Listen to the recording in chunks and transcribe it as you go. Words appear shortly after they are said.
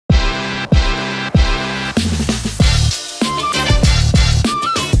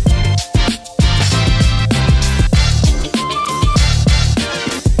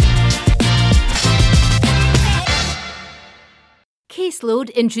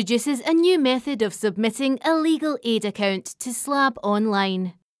CaseLoad introduces a new method of submitting a legal aid account to SLAB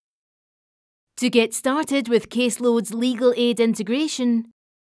Online. To get started with CaseLoad's legal aid integration,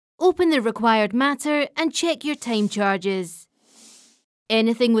 open the required matter and check your time charges.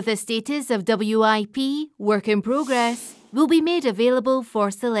 Anything with a status of WIP, Work in Progress, will be made available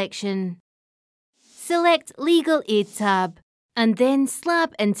for selection. Select Legal Aid tab and then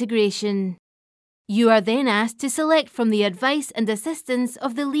SLAB Integration. You are then asked to select from the advice and assistance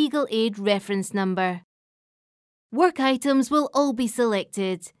of the legal aid reference number. Work items will all be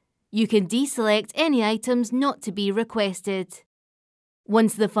selected. You can deselect any items not to be requested.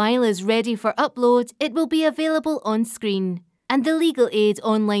 Once the file is ready for upload, it will be available on screen, and the Legal Aid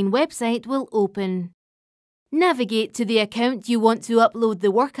online website will open. Navigate to the account you want to upload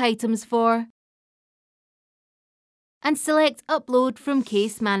the work items for, and select Upload from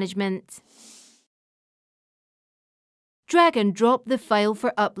Case Management. Drag and drop the file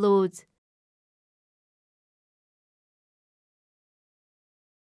for upload.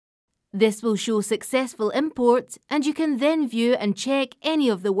 This will show successful import, and you can then view and check any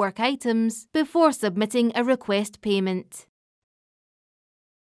of the work items before submitting a request payment.